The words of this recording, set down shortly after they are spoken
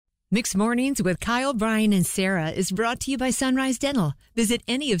Mixed Mornings with Kyle, Bryan, and Sarah is brought to you by Sunrise Dental. Visit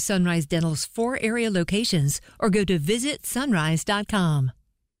any of Sunrise Dental's 4 area locations or go to visitsunrise.com.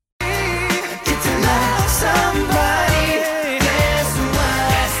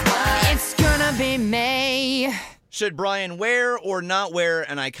 It's gonna be May. Should Bryan wear or not wear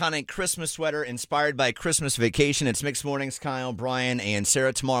an iconic Christmas sweater inspired by Christmas Vacation? It's Mixed Mornings, Kyle, Bryan, and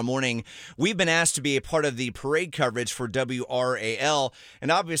Sarah. Tomorrow morning, we've been asked to be a part of the parade coverage for WRAL.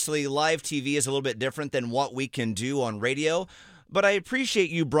 And obviously, live TV is a little bit different than what we can do on radio. But I appreciate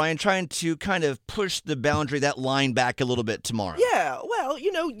you, Bryan, trying to kind of push the boundary, that line back a little bit tomorrow. Yeah, well,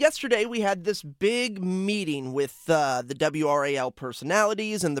 yesterday we had this big meeting with the WRAL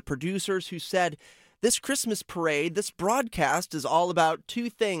personalities and the producers who said, this Christmas parade, this broadcast is all about 2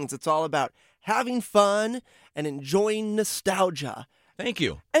 things. It's all about having fun and enjoying nostalgia. Thank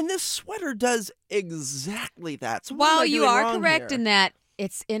you. And this sweater does exactly that. So While you are correct in that,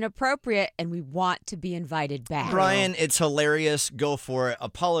 it's inappropriate and we want to be invited back. Bryan, it's hilarious. Go for it.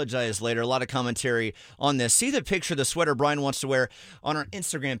 Apologize later. A lot of commentary on this. See the picture of the sweater Bryan wants to wear on our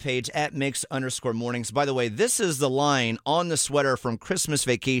Instagram page at @mix_mornings. By the way, this is the line on the sweater from Christmas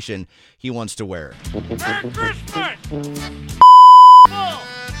Vacation he wants to wear. Merry Christmas!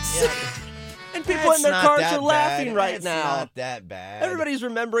 And people in their cars are laughing right It's now. not that bad. Everybody's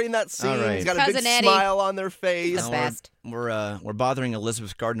remembering that scene. All right. He's got a Cousin big Eddie. smile on their face. The best. We're bothering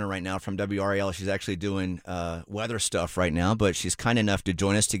Elizabeth Gardner right now from WRAL. She's actually doing weather stuff right now, but she's kind enough to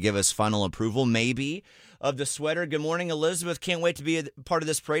join us to give us final approval, maybe, of the sweater. Good morning, Elizabeth. Can't wait to be a part of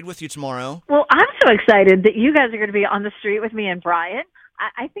this parade with you tomorrow. Well, I'm so excited that you guys are going to be on the street with me and Bryan.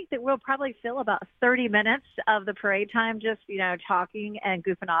 I think that we'll probably fill about 30 minutes of the parade time just, talking and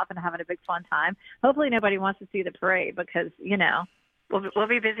goofing off and having a big fun time. Hopefully nobody wants to see the parade because, we'll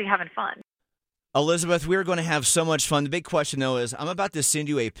be busy having fun. Elizabeth, we're going to have so much fun. The big question, though, is I'm about to send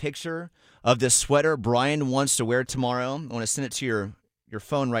you a picture of this sweater Bryan wants to wear tomorrow. I want to send it to your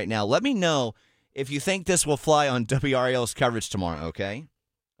phone right now. Let me know if you think this will fly on WRAL's coverage tomorrow, okay?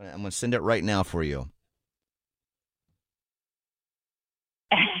 I'm going to send it right now for you.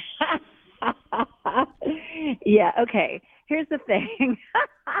 Yeah, okay. Here's the thing.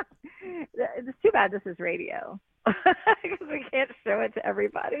 It's too bad this is radio because we can't show it to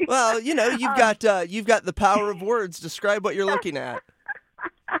everybody. Well, you've got the power of words. Describe what you're looking at.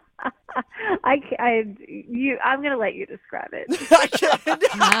 I'm going to let you describe it. I can't.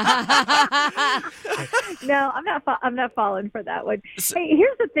 No, I'm not falling for that one. Hey,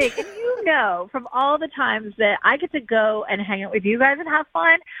 here's the thing. From all the times that I get to go and hang out with you guys and have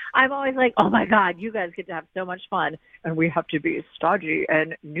fun, I'm always like, oh my God, you guys get to have so much fun. And we have to be stodgy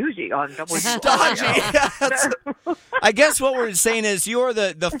and newsy on Stodgy. I guess what we're saying is you're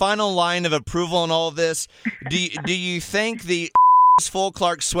the final line of approval on all of this. Do you think the full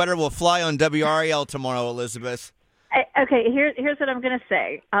Clark sweater will fly on WRAL tomorrow, Elizabeth? Okay, here's what I'm going to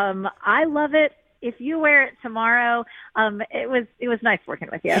say. I love it. If you wear it tomorrow, it was nice working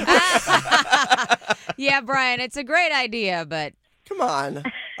with you. Yeah, Bryan, it's a great idea, but... Come on.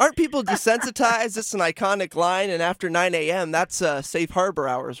 Aren't people desensitized? It's an iconic line, and after 9 a.m., that's safe harbor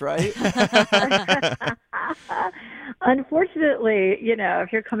hours, right? Unfortunately,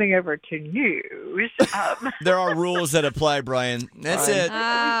 if you're coming over to news... There are rules that apply, Bryan. That's it.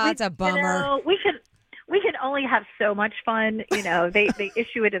 It's a bummer. We can only have so much fun. They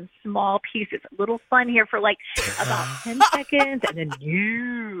issue it in small pieces. A little fun here for like about 10 seconds, and then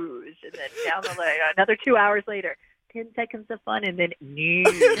news, and then down the line, another 2 hours later, 10 seconds of fun, and then news.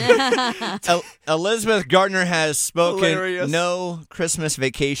 Elizabeth Gardner has spoken. Hilarious. No Christmas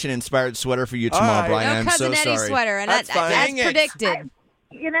Vacation inspired sweater for you tomorrow, right. Bryan. No I'm Cousin so Eddie sorry. sweater, and That's fine. Dang as it. predicted.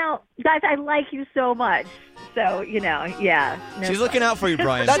 Guys, I like you so much. So, yeah. No She's fun. looking out for you,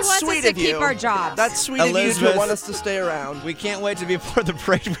 Bryan. That's She wants sweet us to of you. keep our jobs. That's sweet of you Elizabeth. to want us to stay around. We can't wait to be a part of the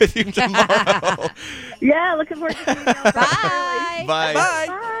parade with you tomorrow. Yeah, looking forward to seeing you. Bye. Bye. Bye.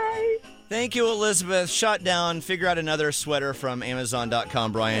 Bye. Thank you, Elizabeth. Shot down. Figure out another sweater from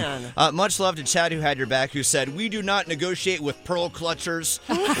Amazon.com, Bryan. Much love to Chad, who had your back, who said, we do not negotiate with pearl clutchers.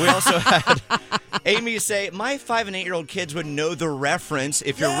 We also had Amy say, my 5 and 8-year-old kids would know the reference.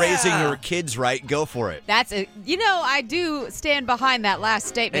 If you're raising your kids right, go for it. That's it. I do stand behind that last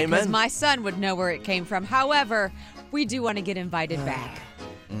statement because Amen. my son would know where it came from. However, we do want to get invited back.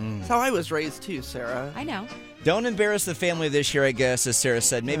 That's how I was raised, too, Sarah. I know. Don't embarrass the family this year, I guess, as Sarah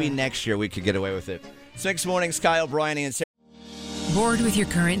said. Maybe next year we could get away with it. 6 mornings, Kyle, Bryan, and Sarah. Bored with your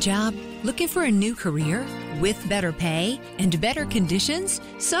current job? Looking for a new career with better pay and better conditions?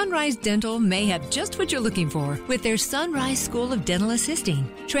 Sunrise Dental may have just what you're looking for with their Sunrise School of Dental Assisting.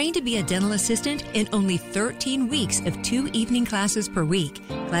 Trained to be a dental assistant in only 13 weeks of 2 evening classes per week.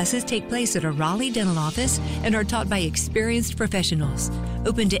 Classes take place at a Raleigh dental office and are taught by experienced professionals.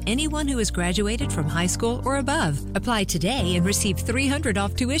 Open to anyone who has graduated from high school or above. Apply today and receive $300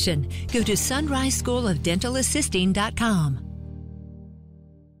 off tuition. Go to sunriseschoolofdentalassisting.com.